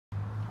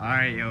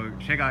Alright, yo,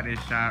 check out this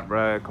shop,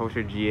 bro.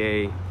 Culture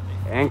GA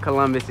and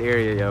Columbus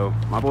area, yo.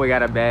 My boy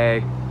got a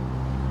bag.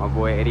 My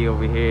boy Eddie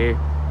over here.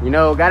 You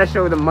know, gotta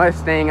show the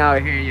Mustang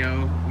out here,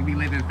 yo. We be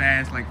living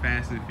fast like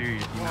Fast and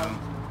Furious, you know.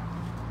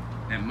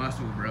 That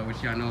muscle, bro.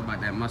 What y'all know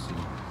about that muscle?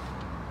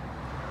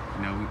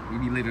 You know, we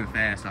be living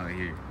fast out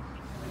here.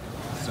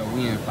 So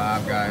we in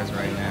Five Guys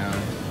right now.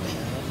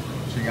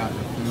 Check out the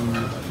food,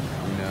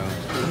 you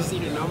know. You see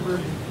the number?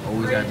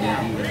 Always gotta be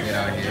eating good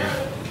out here.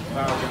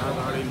 Five Guys, I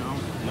already know.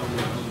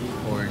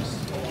 Of course.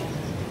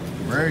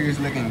 Burgers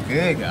looking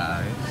good,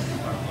 guys.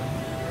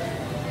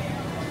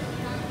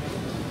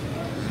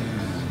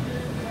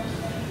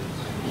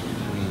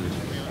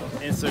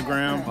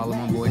 Instagram. Follow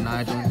my boy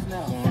Nigel.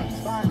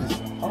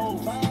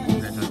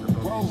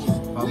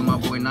 Follow my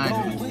boy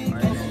Nigel.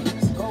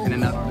 And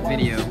another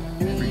video.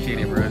 Appreciate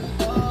it, bro.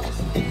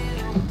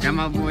 Got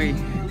my boy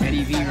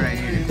Eddie V right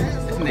here.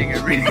 This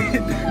nigga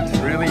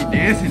really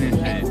dancing and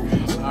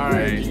shit.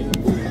 Alright.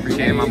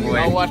 Appreciate it, my boy.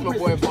 Go watch my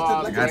boy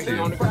Bob. I got Like, you.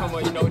 on the come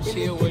on, you know,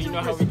 chill with, you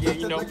know how we get,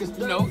 you know.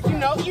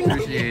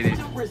 Appreciate it.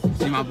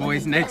 See my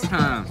boys next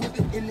time.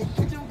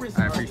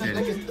 I appreciate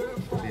it.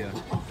 Yeah.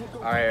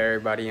 Alright,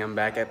 everybody, I'm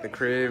back at the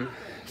crib.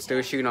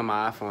 Still shooting on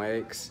my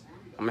iPhone X.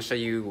 I'm gonna show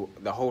you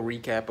the whole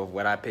recap of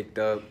what I picked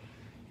up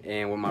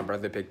and what my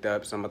brother picked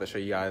up. So I'm about to show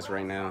you guys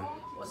right now.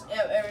 What's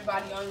up,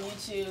 everybody on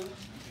YouTube?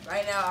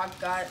 Right now, I've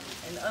got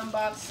an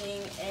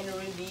unboxing and a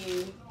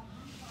review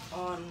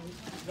on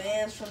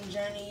Vans from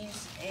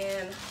Journeys,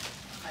 and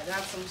I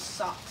got some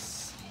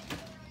socks.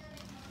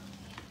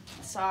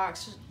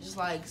 Socks, just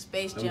like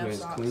Space Jam Them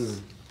socks.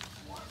 clean.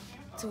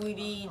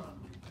 Tweety,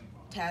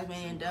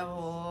 Tasmanian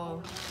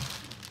Devil.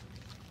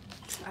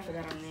 I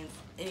forgot her name.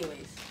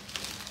 Anyways,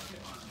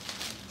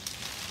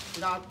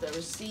 got the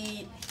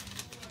receipt.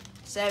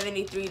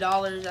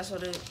 $73. That's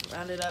what it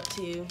rounded up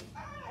to.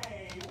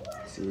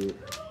 See it?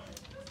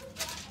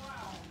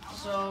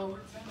 So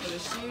for the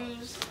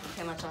shoes,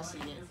 can I y'all see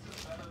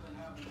this?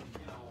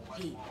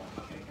 Pete.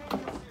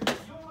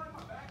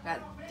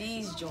 Got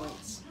these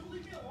joints.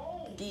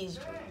 These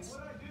joints.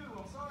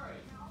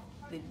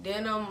 The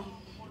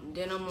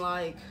denim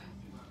like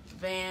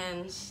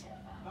Vans,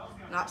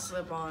 not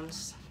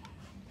slip-ons.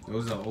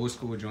 Those are old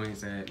school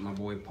joints that my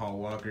boy Paul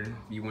Walker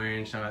be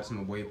wearing. Shout out to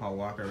my boy Paul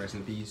Walker, rest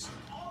in peace.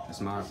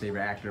 That's my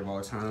favorite actor of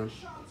all time.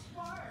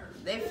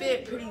 They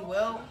fit pretty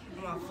well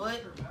on my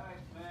foot.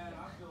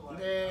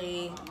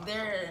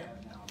 They're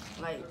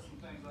like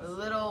a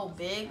little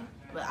big,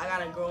 but I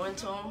gotta grow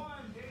into them.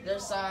 They're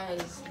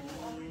size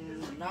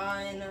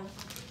 9,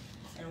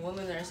 and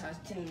women are size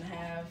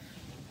 10.5.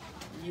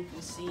 You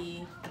can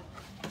see.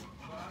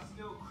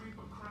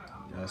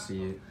 Y'all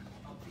see it.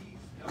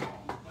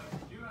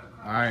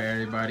 Alright,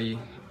 everybody.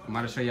 I'm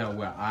about to show y'all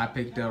what I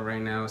picked up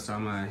right now. So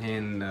I'm gonna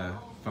hand the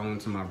phone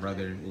to my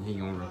brother and he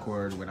gonna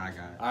record what I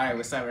got. Alright,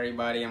 what's up,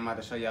 everybody? I'm about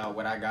to show y'all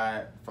what I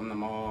got from the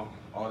mall,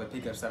 all the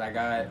pickups that I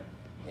got,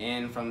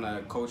 and from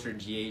the Culture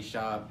GA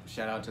shop.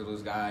 Shout out to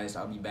those guys.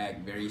 I'll be back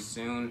very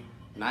soon.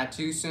 Not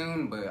too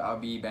soon, but I'll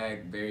be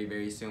back very,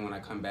 very soon when I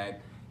come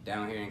back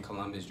down here in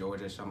Columbus,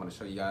 Georgia. So I'm gonna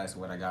show you guys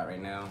what I got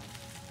right now.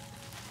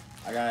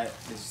 I got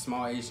this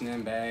small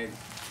H&M bag.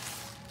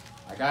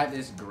 I got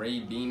this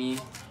gray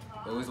beanie.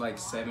 It was like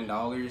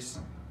 $7.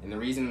 And the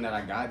reason that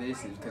I got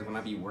this is because when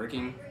I be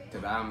working,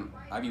 because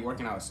I be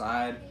working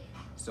outside,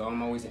 so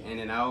I'm always in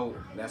and out.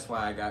 That's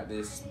why I got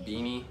this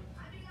beanie.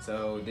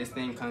 So this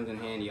thing comes in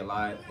handy a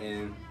lot,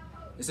 and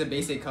it's a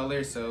basic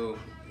color, so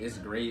it's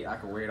great. I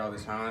can wear it all the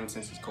time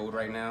since it's cold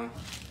right now.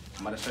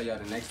 I'm about to show y'all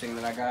the next thing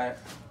that I got.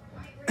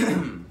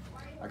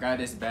 I got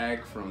this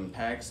bag from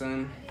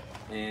PacSun,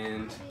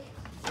 and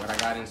what I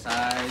got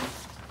inside,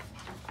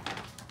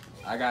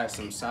 I got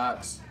some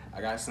socks.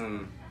 I got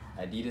some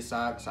Adidas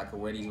socks. I could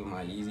wear these with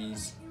my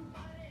Yeezys.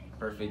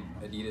 Perfect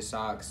Adidas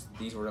socks.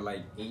 These were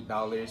like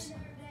 $8.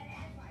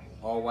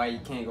 All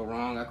white, can't go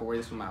wrong. I could wear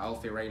this with my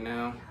outfit right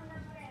now.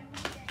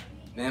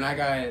 Then I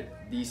got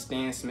these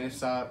Stan Smith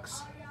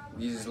socks.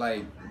 These is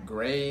like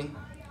gray,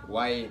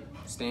 white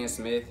Stan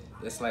Smith.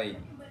 It's like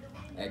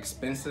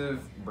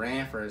expensive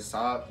brand for a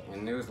sock,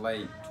 and it was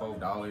like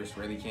 $12.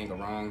 Really can't go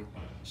wrong.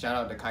 Shout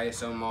out to Kaya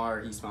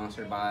Somar. He's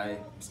sponsored by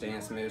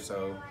Stan Smith,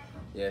 so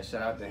yeah,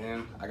 shout out to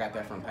him. I got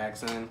that from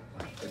PacSun.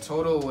 The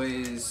total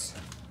was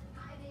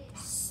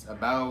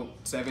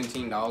about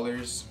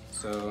 $17.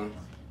 So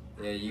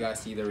yeah, you guys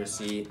see the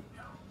receipt.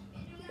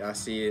 Y'all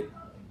see it.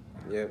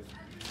 Yep.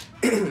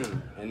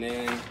 And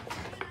then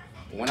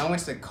when I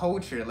went to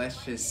Culture,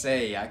 let's just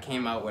say I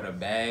came out with a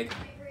bag.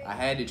 I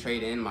had to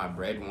trade in my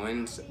bread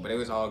ones, but it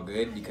was all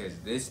good because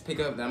this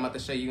pickup that I'm about to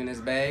show you in this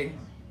bag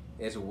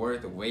is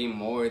worth way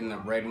more than the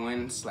bread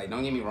ones. Like,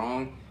 don't get me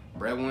wrong,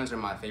 bread ones are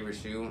my favorite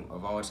shoe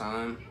of all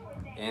time,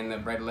 and the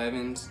bread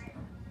 11s.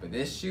 But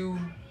this shoe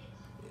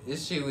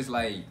is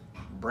like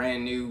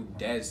brand new,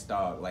 dead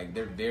stock. Like,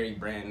 they're very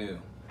brand new.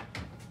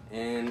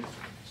 And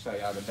show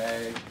y'all the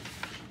bag.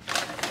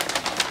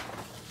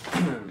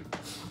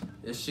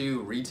 This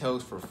shoe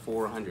retails for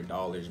 $400,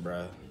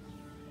 bruh.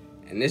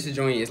 And this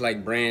joint is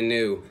like brand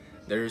new.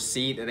 the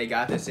receipt that they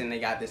got this in, they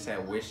got this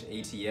at Wish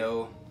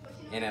ATL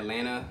in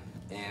Atlanta,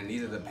 and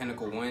these are the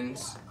pinnacle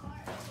ones.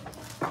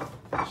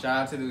 Shout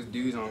out to those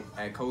dudes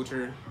at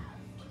Culture.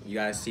 You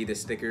guys see the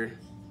sticker?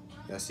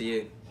 Y'all see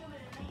it?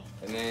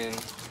 And then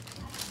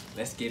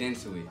let's get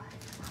into it.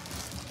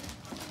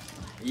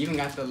 You even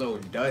got the little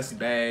dust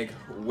bag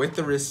with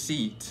the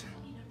receipt.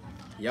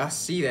 Y'all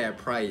see that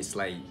price?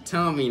 Like,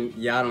 tell me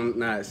y'all don't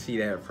not see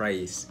that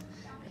price.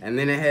 And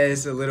then it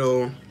has a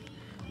little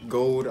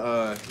gold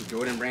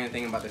Jordan brand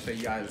thing. I'm about to show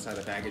you guys inside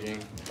the packaging.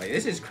 Like,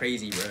 this is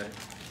crazy, bruh.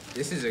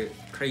 This is a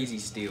crazy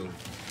steal.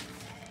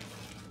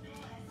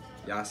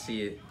 Y'all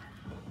see it?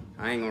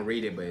 I ain't gonna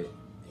read it, but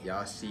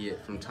y'all see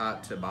it from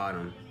top to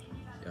bottom.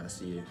 Y'all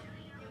see it.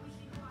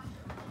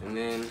 And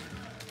then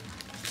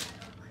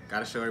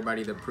gotta show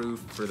everybody the proof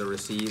for the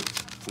receipt.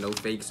 No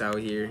fakes out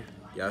here.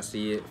 Y'all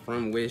see it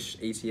from Wish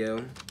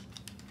ATL.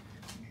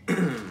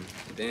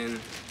 Then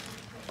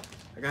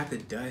I got the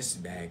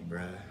dust bag,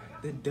 bruh.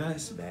 The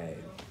dust bag.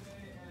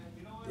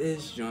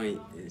 This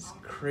joint is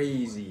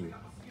crazy.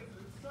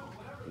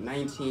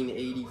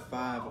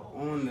 1985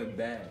 on the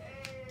back.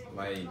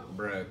 Like,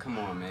 bruh, come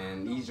on,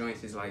 man. These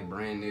joints is like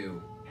brand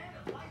new.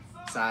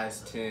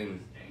 Size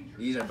 10.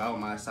 These are about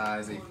my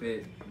size. They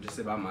fit just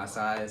about my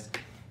size.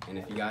 And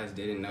if you guys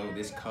didn't know,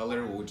 this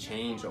color will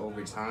change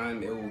over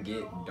time. It will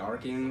get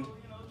darkened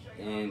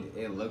and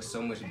it looks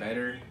so much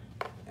better.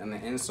 And the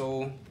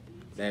insole,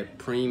 that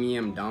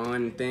premium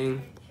Dawn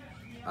thing,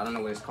 I don't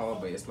know what it's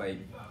called, but it's like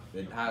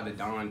how the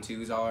Dawn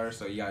 2s are.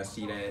 So you guys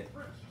see that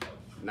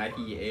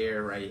Nike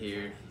Air right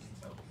here,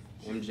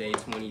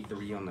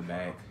 MJ23 on the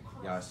back.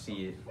 Y'all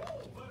see it.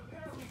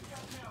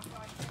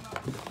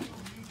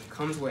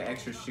 Comes with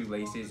extra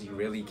shoelaces. You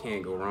really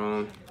can't go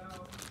wrong.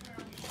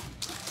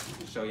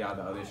 Show y'all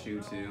the other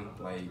shoe too.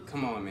 Like,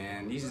 come on,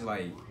 man. These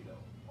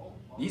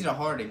are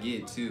hard to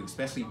get too,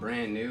 especially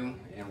brand new.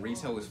 And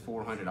retail is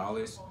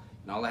 $400.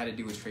 And all I had to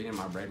do was trade in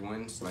my red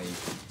ones. Like,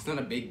 it's not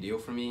a big deal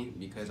for me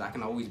because I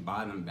can always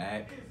buy them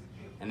back.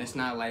 And it's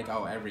not like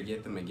I'll ever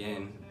get them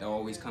again. They'll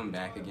always come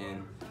back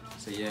again.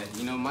 So yeah,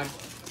 you know, my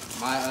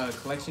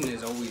collection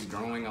is always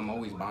growing. I'm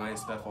always buying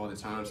stuff all the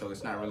time, so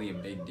it's not really a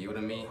big deal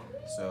to me.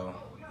 So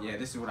yeah,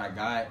 this is what I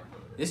got.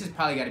 This has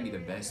probably got to be the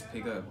best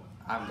pickup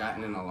I've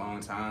gotten in a long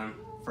time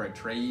for a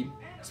trade,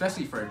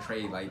 especially for a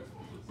trade. Like,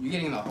 you're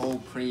getting the whole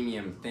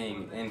premium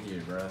thing in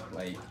here, bro.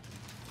 Like,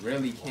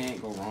 really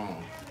can't go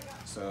wrong.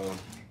 So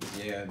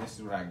yeah, this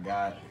is what I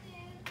got.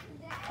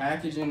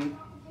 Packaging,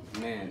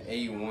 man,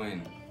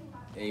 A1.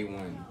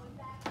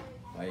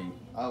 Like,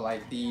 I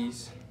like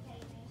these.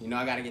 You know,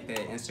 I gotta get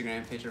that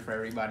Instagram picture for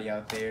everybody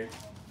out there.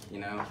 You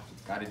know,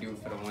 gotta do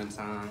it for the one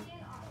time.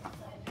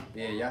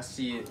 Yeah, y'all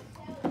see it.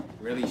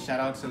 Really,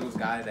 shout out to those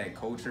guys at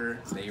Culture.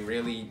 They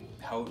really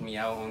helped me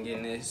out on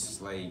getting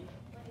this. Like,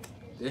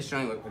 this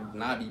joint would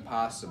not be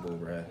possible,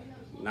 bruh.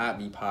 Not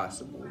be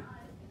possible.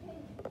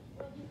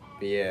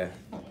 But yeah.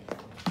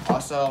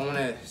 Also, I want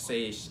to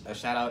say a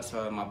shout out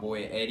to my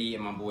boy Eddie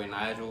and my boy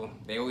Nigel.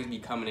 They always be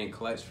coming in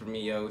clutch for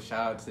me, yo.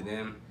 Shout out to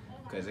them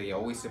because they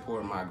always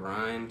support my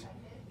grind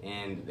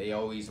and they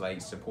always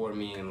like support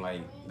me and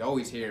like they're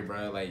always here,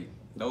 bro. Like,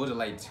 those are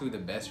like two of the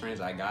best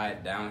friends I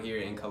got down here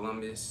in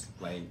Columbus.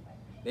 Like,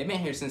 they've been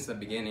here since the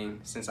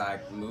beginning, since I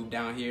moved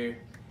down here.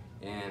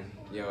 And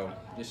yo,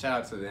 just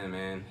shout out to them,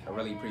 man. I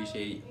really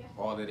appreciate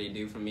all that they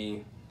do for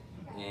me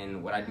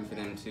and what I do for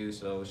them too.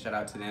 So shout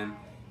out to them.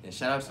 And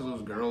shout out to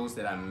those girls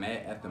that I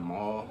met at the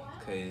mall,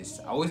 because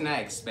I was not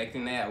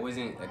expecting that. I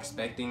wasn't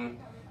expecting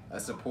a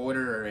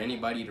supporter or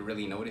anybody to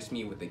really notice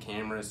me with the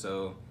camera.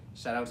 So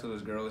shout out to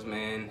those girls,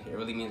 man. It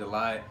really means a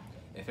lot.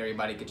 If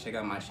everybody could check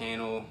out my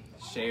channel,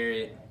 share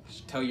it,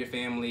 tell your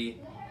family.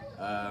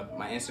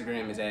 My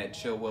Instagram is at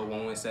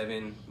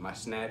chillwill117. My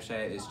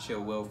Snapchat is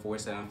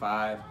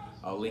chillwill475.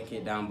 I'll link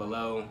it down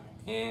below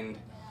and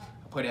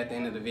I'll put it at the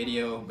end of the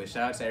video. But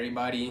shout out to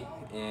everybody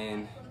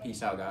and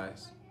peace out,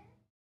 guys.